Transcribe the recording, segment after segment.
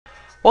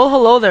Well,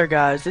 hello there,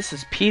 guys. This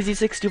is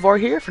PZ64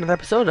 here for another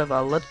episode of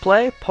Let's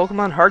Play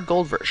Pokemon Hard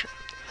Gold version.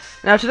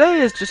 Now,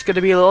 today is just going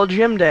to be a little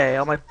gym day.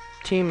 All my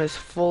team is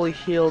fully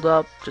healed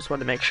up. Just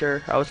wanted to make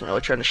sure. I wasn't really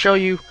trying to show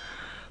you.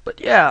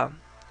 But yeah.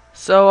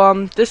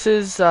 So, this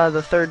is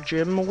the third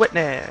gym,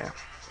 Whitney.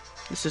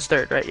 This is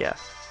third, right? Yeah.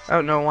 I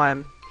don't know why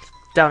I'm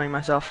downing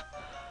myself.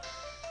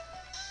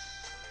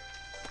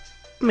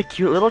 I'm a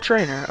cute little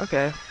trainer.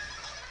 Okay.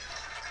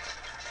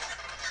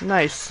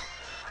 Nice.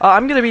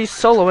 I'm going to be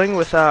soloing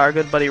with our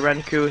good buddy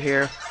Renku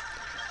here.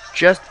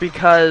 Just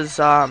because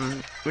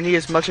we need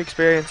as much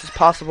experience as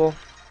possible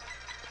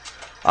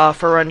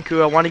for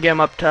Renku. I want to get him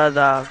up to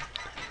the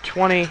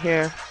 20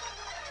 here.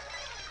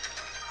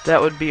 That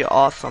would be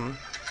awesome.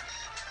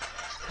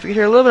 If you can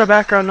hear a little bit of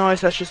background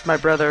noise, that's just my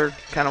brother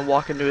kind of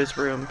walking to his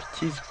room.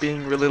 He's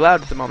being really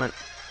loud at the moment.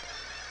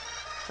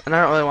 And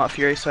I don't really want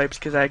Fury Swipes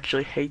because I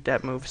actually hate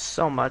that move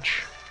so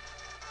much.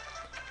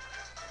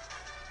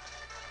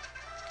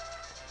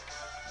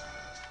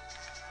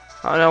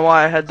 I don't know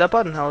why I had that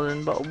button held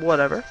in, but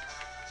whatever.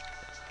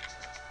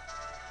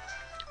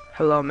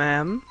 Hello,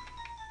 ma'am.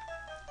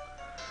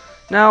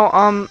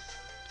 Now,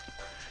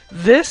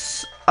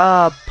 this,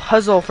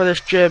 puzzle for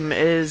this gym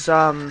is,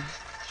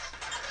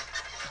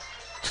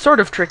 sort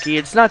of tricky.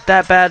 It's not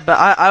that bad, but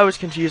I was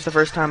confused the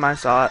first time I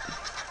saw it.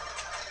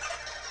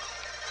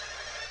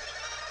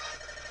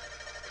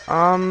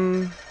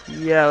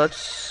 Yeah,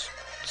 let's...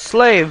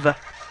 Slave!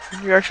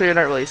 You're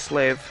not really a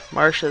slave.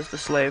 Marsha's the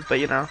slave, but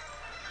you know.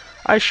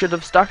 I should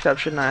have stocked up,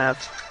 shouldn't I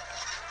have?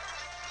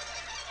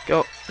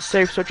 Go,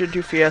 save switch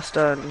into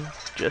Fiesta and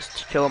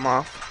just kill him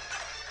off.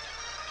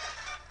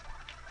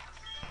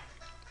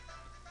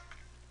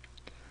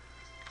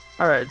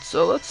 Alright,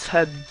 so let's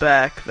head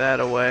back that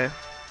way.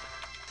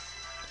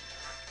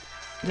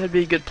 That'd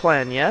be a good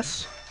plan,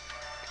 yes?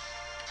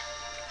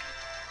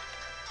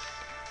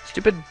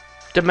 Stupid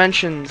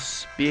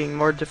dimensions being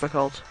more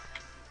difficult.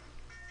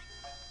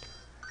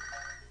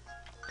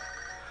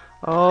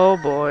 Oh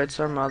boy, it's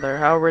our mother.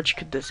 How rich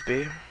could this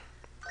be?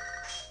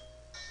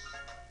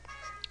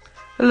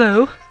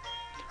 Hello?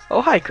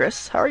 Oh, hi,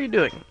 Chris. How are you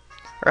doing?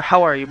 Or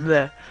how are you?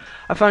 Bleh.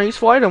 I found a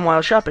useful item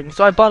while shopping,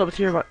 so I bought it with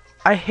your money.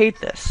 I hate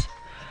this.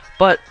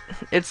 But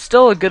it's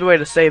still a good way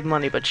to save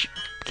money, but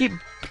keep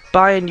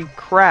buying you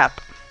crap.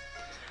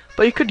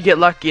 But you could get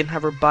lucky and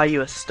have her buy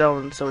you a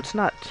stone, so it's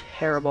not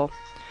terrible.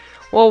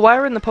 Well, while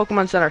we're in the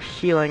Pokemon Center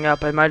healing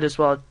up, I might as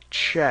well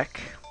check.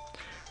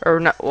 Or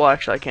not, well,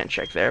 actually I can't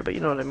check there, but you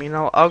know what I mean.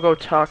 I'll go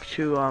talk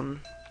to,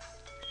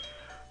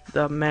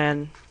 the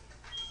man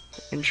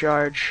in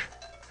charge.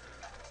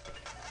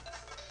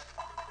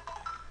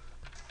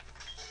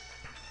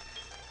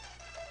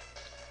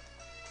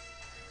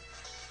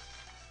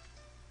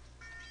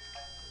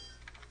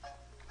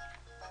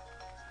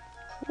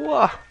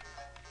 Whoa!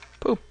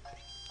 Poop.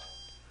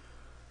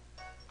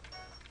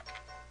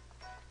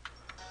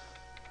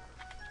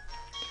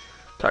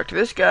 Talk to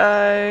this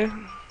guy.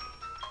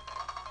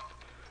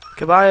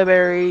 Kabaya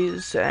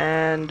berries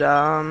and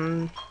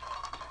a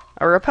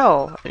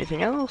repel.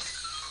 Anything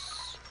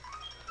else?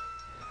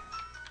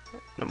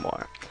 No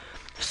more.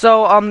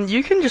 So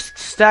you can just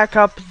stack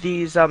up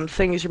these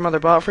things your mother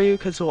bought for you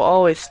because they'll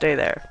always stay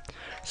there.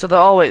 So they'll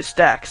always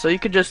stack. So you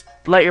could just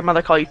let your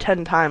mother call you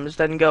 10 times,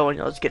 then go and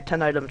you'll just get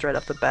 10 items right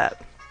off the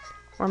bat.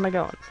 Where am I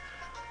going?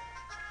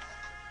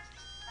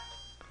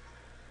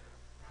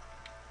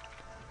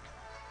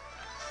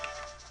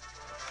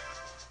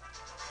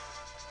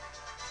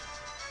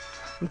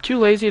 I'm too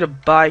lazy to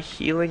buy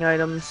healing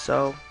items,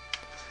 so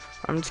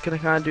I'm just gonna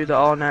kind of do the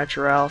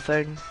all-natural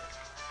thing,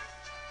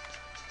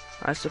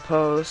 I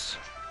suppose.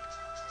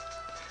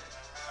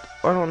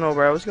 I don't know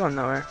where I was going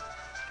nowhere.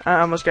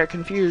 I almost got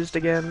confused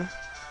again.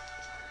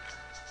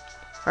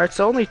 Alright,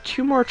 so only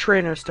 2 more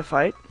trainers to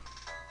fight.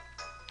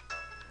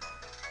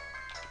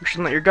 You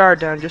shouldn't let your guard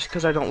down just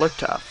because I don't look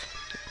tough.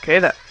 Okay,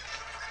 then.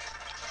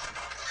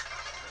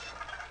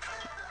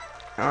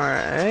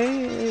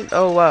 Alright.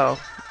 Oh, wow.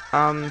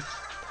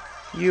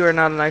 You are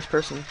not a nice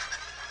person.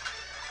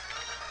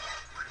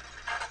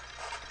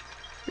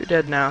 You're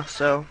dead now,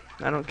 so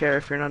I don't care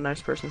if you're not a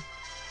nice person.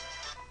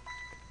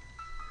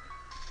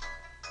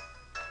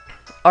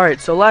 Alright,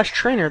 so last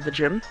trainer of the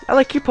gym. I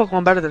like cute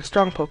Pokemon better than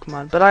strong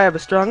Pokemon, but I have a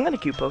strong and a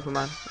cute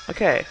Pokemon.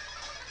 Okay.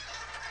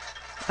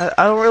 I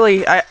don't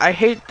really... I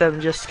hate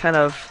them just kind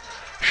of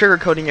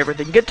sugarcoating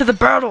everything. Get to the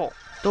battle!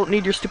 Don't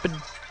need your stupid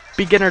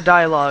beginner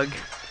dialogue.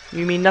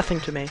 You mean nothing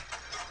to me.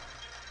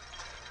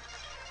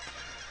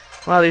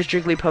 Wow, these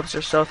Jigglypuffs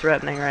are so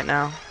threatening right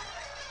now.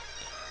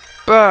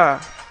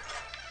 Bruh!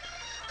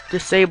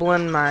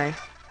 Disabling my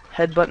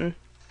head button.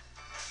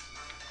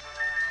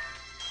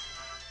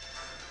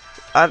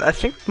 I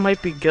think it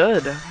might be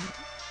good. Did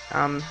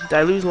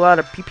I lose a lot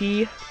of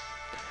PP?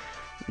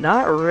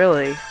 Not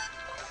really.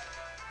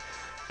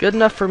 Good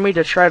enough for me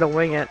to try to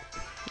wing it,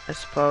 I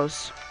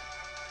suppose.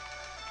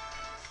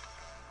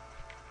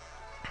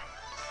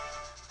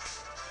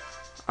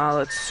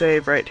 Let's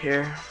save right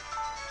here.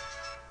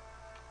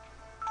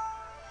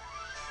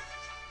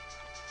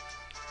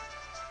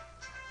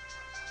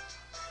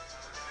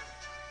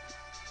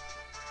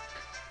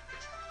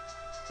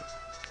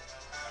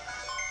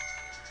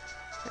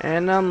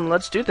 And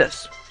let's do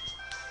this.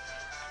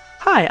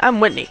 Hi, I'm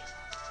Whitney.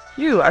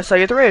 I saw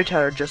you at the radio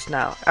tower just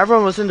now.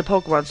 Everyone was into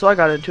Pokemon, so I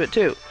got into it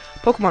too.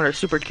 Pokemon are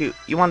super cute.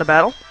 You want to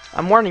battle?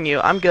 I'm warning you,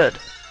 I'm good.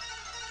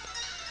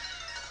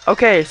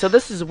 Okay, so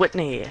this is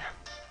Whitney.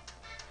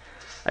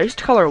 I used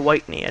to call her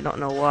Whitney, I don't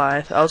know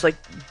why. I was like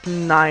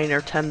 9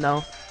 or 10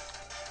 though.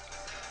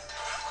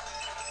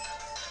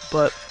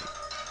 But,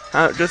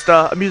 just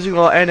a amusing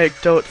little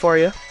anecdote for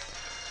you.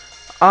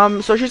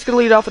 So she's gonna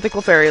lead off with the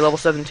Clefairy, level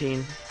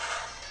 17.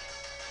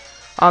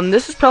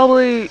 This is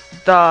probably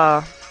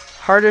the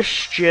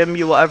hardest gym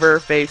you will ever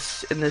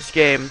face in this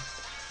game.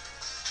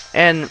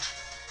 And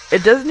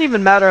it doesn't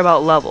even matter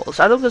about levels.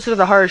 I don't consider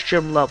the hardest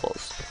gym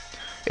levels.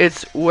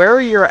 It's where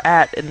you're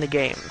at in the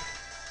game.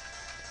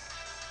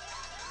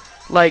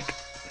 Like,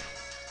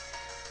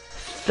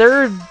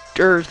 third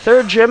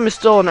gym is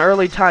still an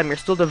early time. You're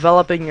still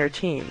developing your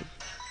team.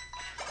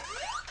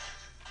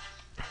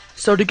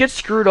 So to get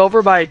screwed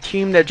over by a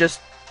team that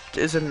just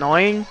is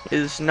annoying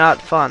is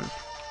not fun.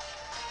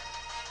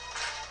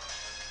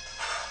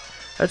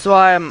 That's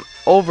why I'm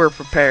over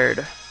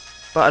prepared.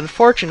 But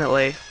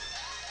unfortunately,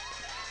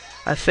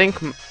 I think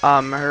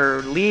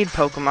her lead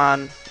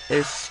Pokemon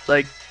is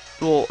like,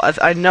 well,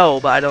 I know,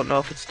 but I don't know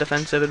if it's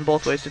defensive in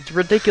both ways. It's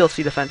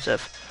ridiculously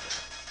defensive.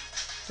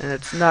 And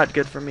it's not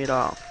good for me at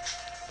all.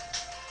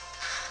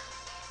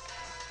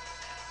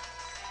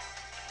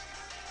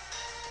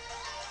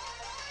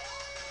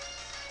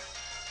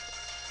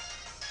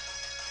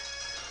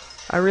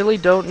 I really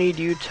don't need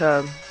you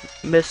to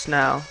miss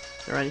now,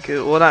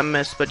 Renku. Well, not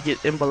miss, but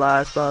get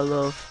immobilized by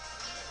love.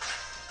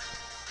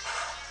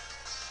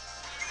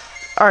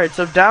 Alright,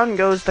 so down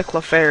goes the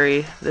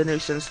Clefairy, the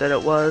nuisance that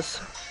it was.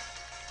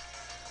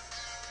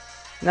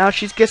 Now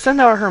she's gonna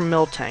send out her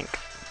Miltank.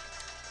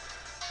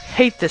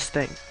 Hate this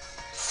thing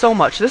so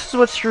much. This is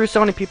what screws so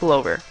many people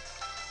over.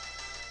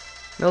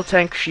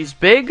 Miltank, she's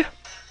big,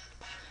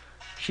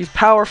 she's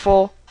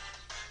powerful,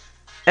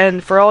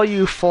 and for all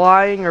you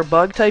flying or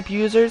bug type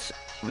users,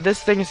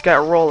 this thing's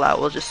got rollout,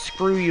 will just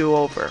screw you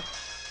over.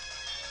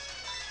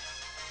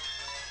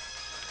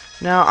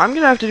 Now I'm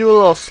gonna have to do a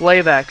little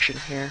slave action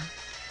here.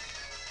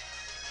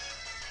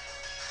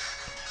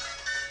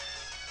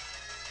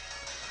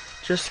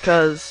 Just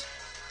cause,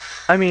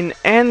 I mean,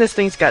 and this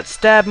thing's got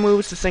stab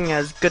moves, this thing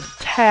has good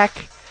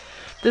attack.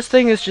 This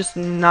thing is just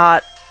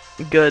not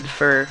good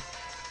for,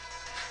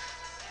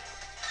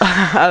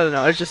 I don't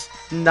know, it's just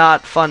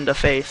not fun to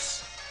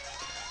face.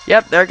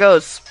 Yep, there it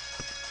goes.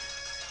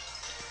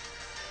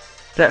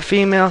 That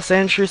female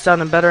Sandshrew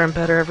sounding better and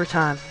better every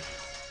time.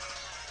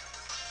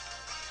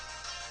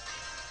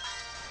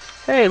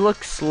 Hey,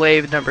 look,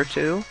 slave number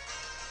 2.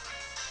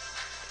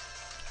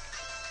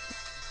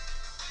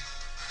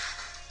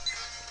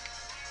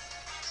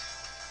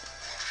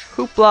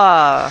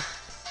 Hoopla!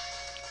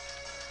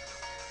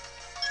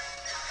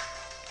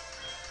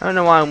 I don't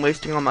know why I'm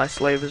wasting all my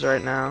slaves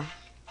right now.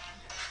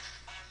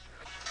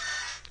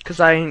 Cause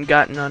I ain't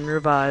got none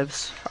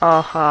revives.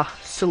 Aha,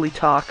 silly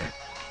talk.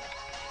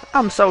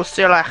 I'm so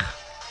silly.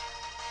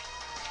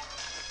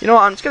 You know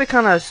what, I'm just gonna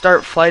kinda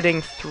start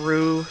fighting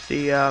through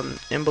the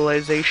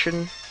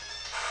immobilization.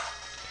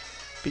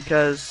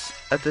 Because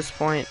at this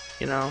point,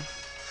 you know.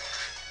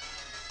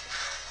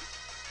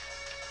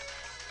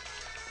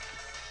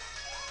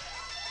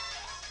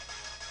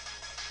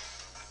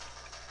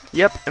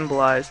 Yep,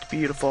 immobilized.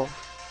 Beautiful.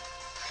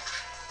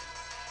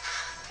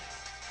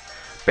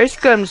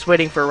 Basically, I'm just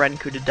waiting for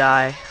Renku to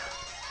die.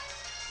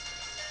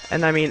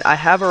 And I mean, I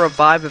have a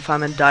revive if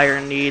I'm in dire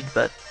need,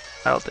 but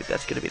I don't think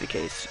that's gonna be the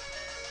case.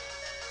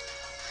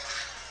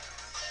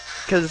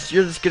 Because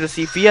you're just gonna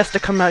see Fiesta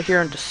come out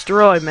here and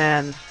destroy,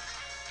 man.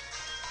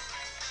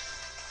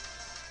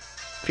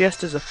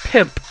 Fiesta's a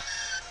pimp.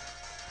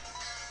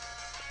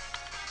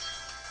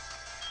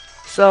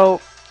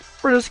 So,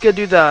 we're just gonna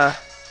do the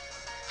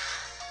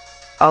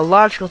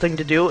logical thing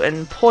to do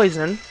and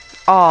poison.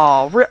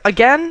 Aw,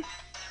 again?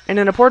 In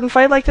an important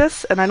fight like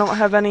this? And I don't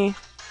have any...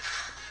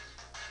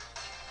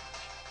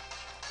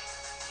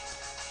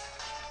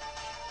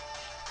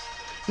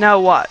 Now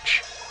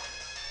watch.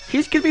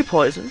 He's gonna be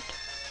poisoned.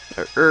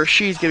 Or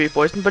she's gonna be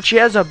poisoned, but she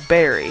has a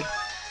berry.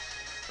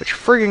 Which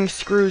friggin'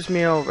 screws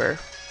me over.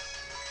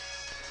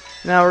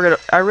 Now we're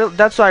gonna...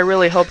 that's why I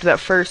really hoped that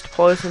first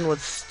poison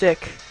would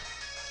stick.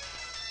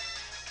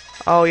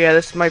 Oh yeah,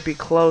 this might be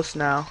close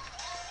now.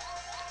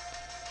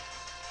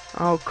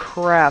 Oh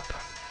crap.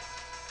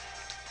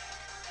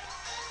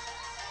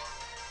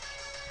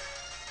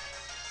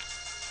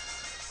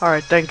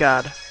 Alright, thank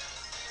God.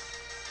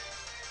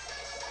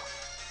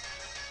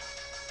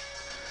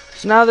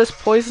 So now this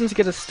poison's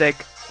gonna stick.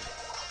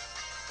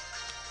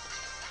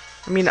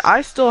 I mean,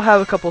 I still have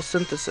a couple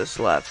synthesis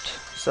left,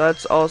 so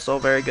that's also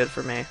very good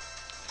for me.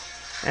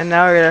 And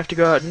now we're gonna have to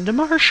go out into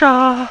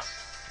Marsha!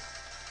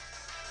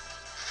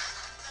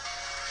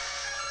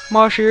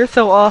 Marsha, you're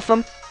so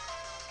awesome!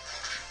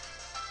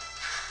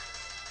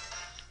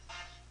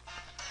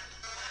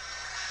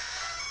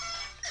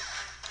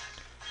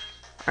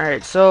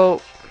 Alright,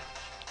 so...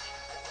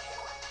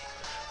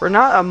 we're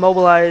not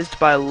immobilized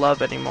by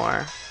love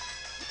anymore.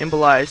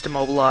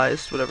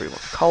 immobilized, whatever you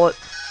want to call it.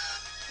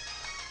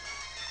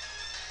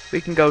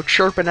 We can go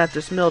chirping at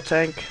this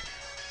Miltank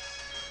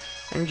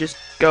and just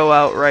go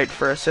outright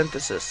for a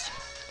synthesis.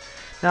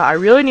 Now, I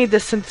really need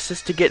this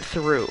synthesis to get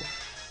through.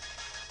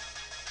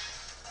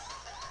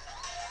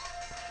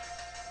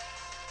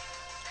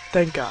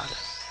 Thank God.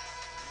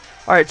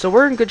 Alright, so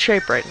we're in good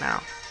shape right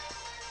now.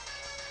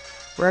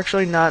 We're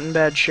actually not in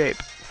bad shape.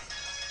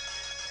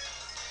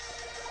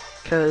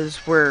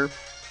 Because we're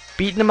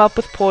beating him up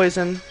with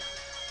poison.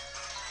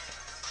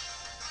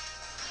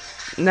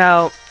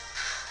 Now,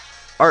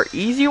 our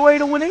easy way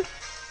to winning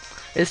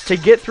is to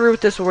get through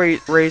with this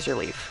Razor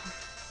Leaf.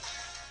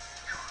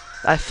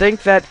 I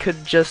think that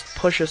could just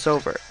push us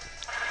over.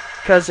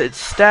 Because it's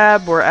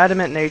stab, we're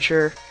adamant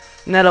nature,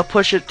 and that'll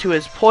push it to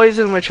his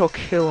poison, which will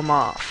kill him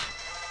off.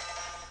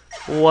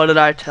 What did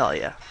I tell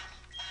ya?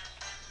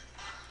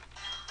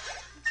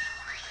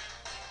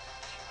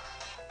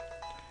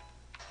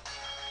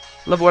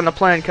 Love when a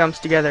plan comes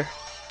together.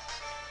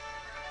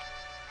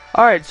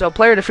 Alright, so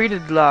player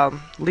defeated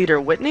leader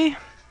Whitney.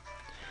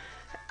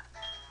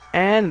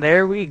 And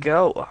there we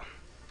go.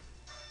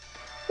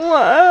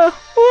 Wah,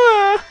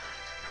 wah.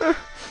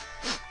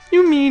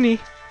 You meanie.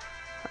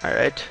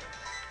 Alright.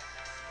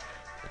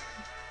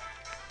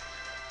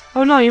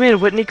 Oh no, you made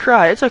Whitney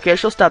cry. It's okay,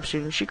 she'll stop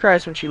soon. She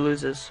cries when she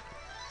loses.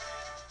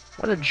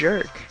 What a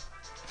jerk.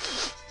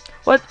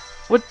 What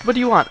do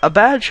you want? A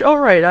badge? Oh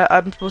right,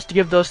 I'm supposed to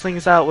give those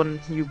things out when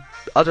you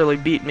utterly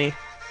beat me.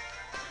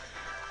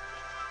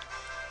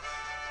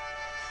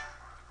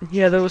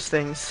 Yeah, those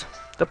things.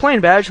 The plain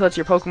badge lets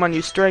your Pokemon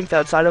use strength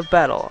outside of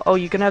battle. Oh,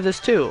 you can have this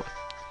too.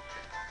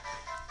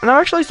 And I'm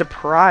actually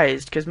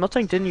surprised, because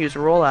Miltank didn't use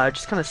rollout, it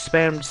just kind of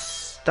spammed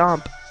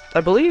Stomp.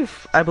 I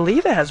believe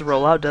it has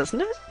rollout,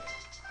 doesn't it?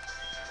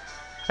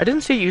 I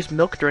didn't see it use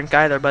Milk Drink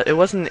either, but it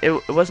wasn't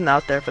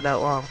out there for that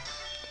long.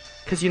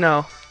 Cause you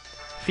know,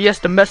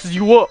 Fiesta messes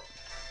you up.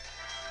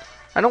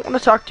 I don't want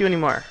to talk to you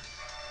anymore.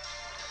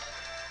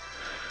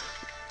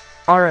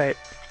 Alright.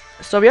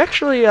 So we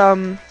actually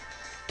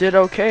did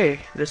okay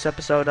this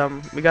episode.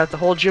 We got the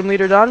whole gym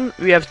leader done.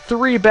 We have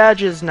 3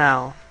 badges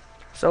now.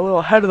 So a little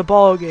ahead of the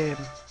ball game.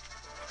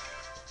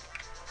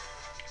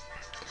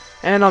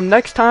 And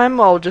next time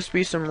I'll just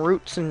be some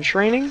roots and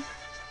training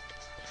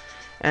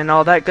and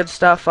all that good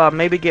stuff.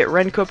 Maybe get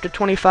Renko up to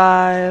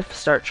 25,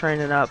 start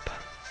training up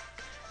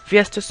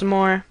Fiesta some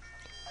more,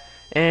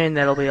 and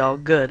that'll be all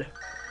good.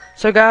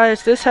 So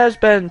guys, this has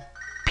been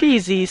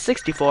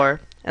PZ64,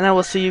 and I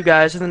will see you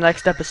guys in the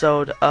next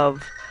episode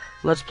of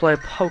Let's Play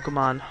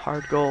Pokemon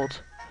Hard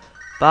Gold.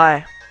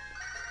 Bye.